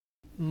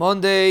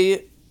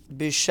Monday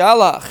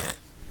Bishalach,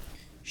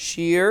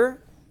 Shiur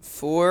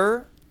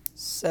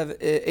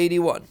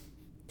 481.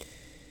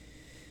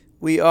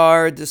 We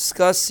are in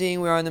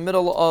the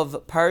middle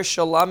of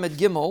Parsha Lamed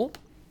Gimel,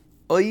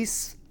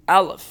 Ois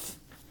Aleph.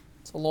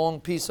 It's a long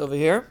piece over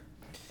here.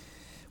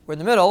 We're in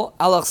the middle.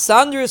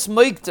 Alexander's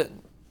Meikten.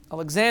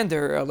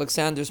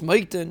 Alexander's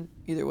Meikten.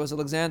 Either it was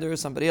Alexander or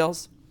somebody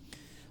else.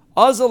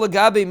 Azal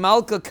Agabe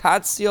Malka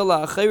Katzia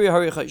La'acheri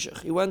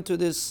Harechayshech. He went to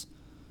this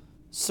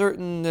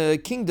certain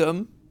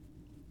kingdom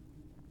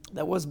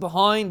that was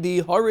behind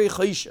the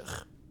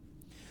Harechayshech.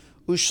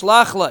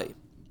 Ushlachlei.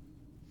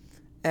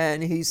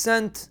 And he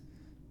sent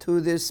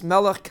to this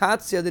Melech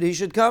Katzia that he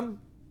should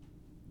come.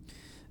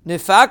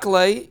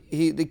 Nefaklei,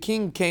 the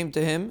king came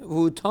to him.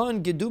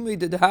 Vutan gedumi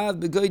dedav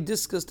begoy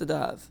discus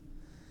dedav.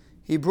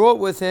 He brought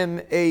with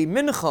him a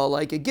mincha,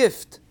 like a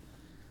gift,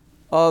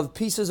 of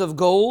pieces of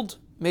gold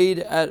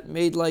made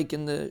like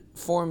in the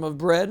form of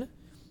bread,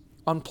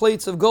 on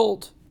plates of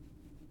gold.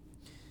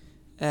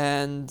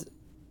 And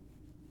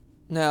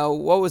now,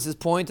 what was his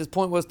point? His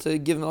point was to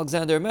give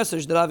Alexander a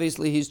message that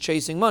obviously he's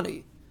chasing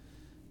money,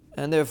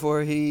 and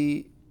therefore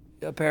he's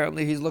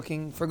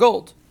looking for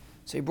gold.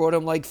 So he brought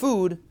him like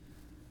food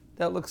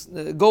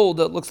gold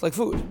that looks like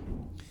food.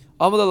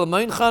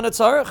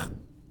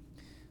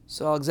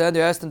 So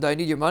Alexander asked him, "Do I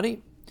need your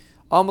money?"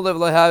 You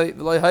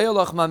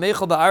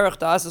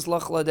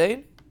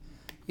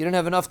didn't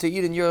have enough to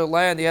eat in your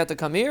land, you had to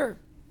come here.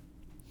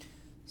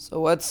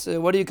 So what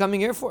are you coming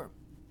here for?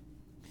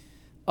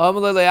 And I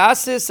want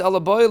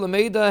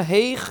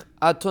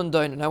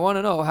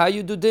to know how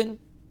you do din.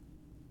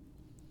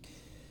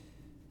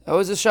 That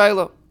was a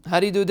shayla.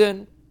 How do you do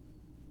din?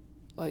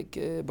 Like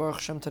Baruch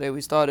Hashem, today we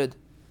started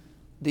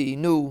the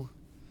new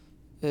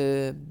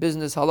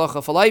business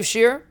halacha for life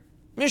share.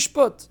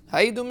 Mishpat. How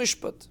you do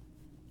mishpat?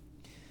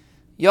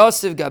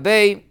 Yosef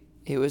Gabei,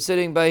 he was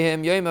sitting by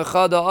him. Yom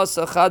Echada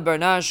Asa Chad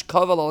Barnash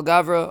Kaval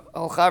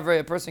Al Chavre.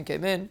 A person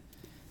came in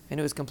and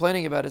he was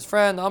complaining about his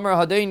friend. Amar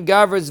Hadain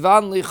Gavra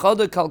Zvan Li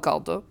Chada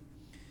Kalkalta.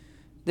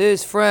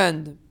 This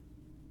friend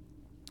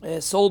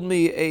sold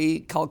me a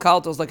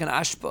kalkalta, it was like an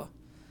ashpa,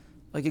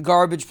 like a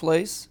garbage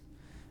place.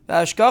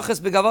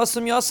 V'ashkachas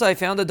begavasum yasa, I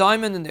found a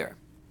diamond in there.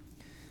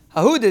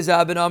 Hahud is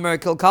abin Amar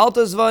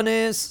Kalkalta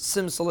Zvanis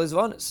Simsal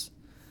Zvanis.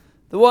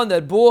 The one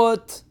that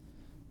bought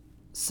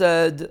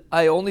said,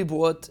 I only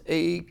bought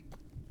a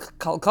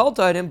kalkalta,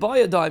 I didn't buy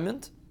a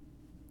diamond.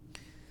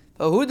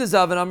 And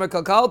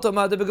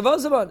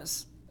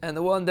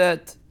the one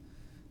that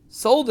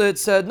sold it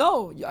said,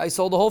 no, I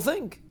sold the whole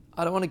thing.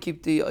 I don't want to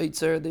keep the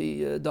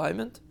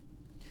diamond.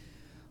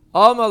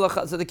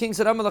 So the king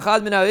said, he asked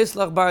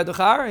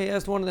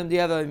one of them, do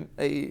you have a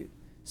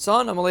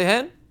son?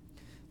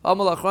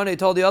 He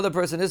told the other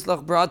person, you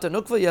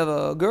have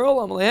a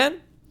girl?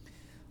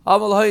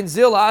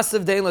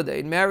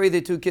 Marry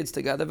the two kids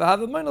together,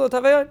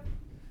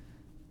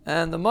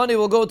 and the money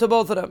will go to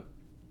both of them.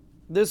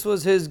 This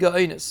was his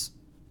ga'inus.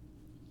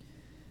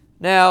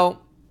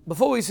 Now,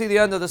 before we see the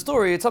end of the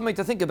story, it's something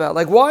to think about.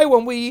 Like, why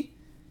when we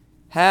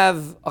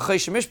have a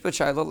chaysh mishpat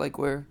shayla, like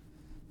we're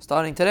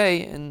starting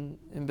today in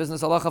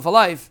business halacha for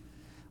life,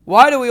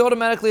 why do we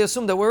automatically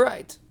assume that we're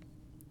right?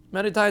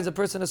 Many times a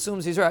person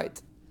assumes he's right.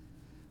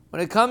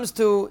 When it comes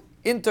to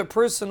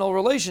interpersonal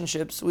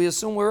relationships, we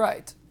assume we're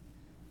right.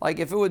 Like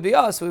if it would be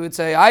us, we would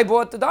say, I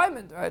bought the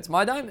diamond, right? It's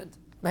my diamond.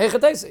 Why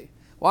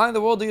in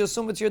the world do you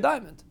assume it's your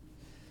diamond?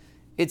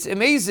 It's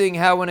amazing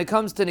how when it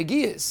comes to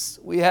negiyas,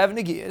 we have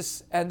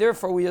negiyas, and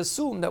therefore we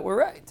assume that we're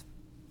right.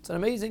 It's an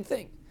amazing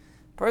thing.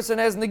 Person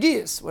has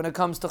negiyas when it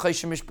comes to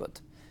chaysh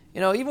mishpat.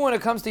 Even when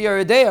it comes to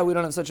Yeridea, we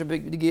don't have such a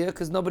big negiyah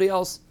because nobody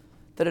else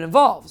that it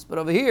involves. But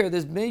over here,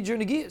 there's major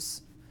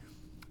negiyas.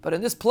 But in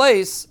this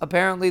place,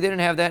 apparently they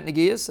didn't have that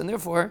negiyas, and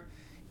therefore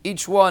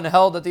each one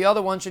held that the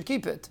other one should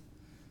keep it.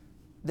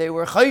 They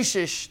were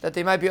chayshish that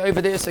they might be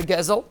over there a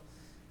gezel,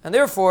 and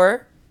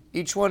therefore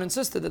each one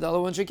insisted that the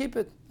other one should keep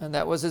it, and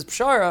that was his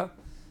pshara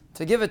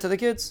to give it to the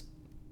kids.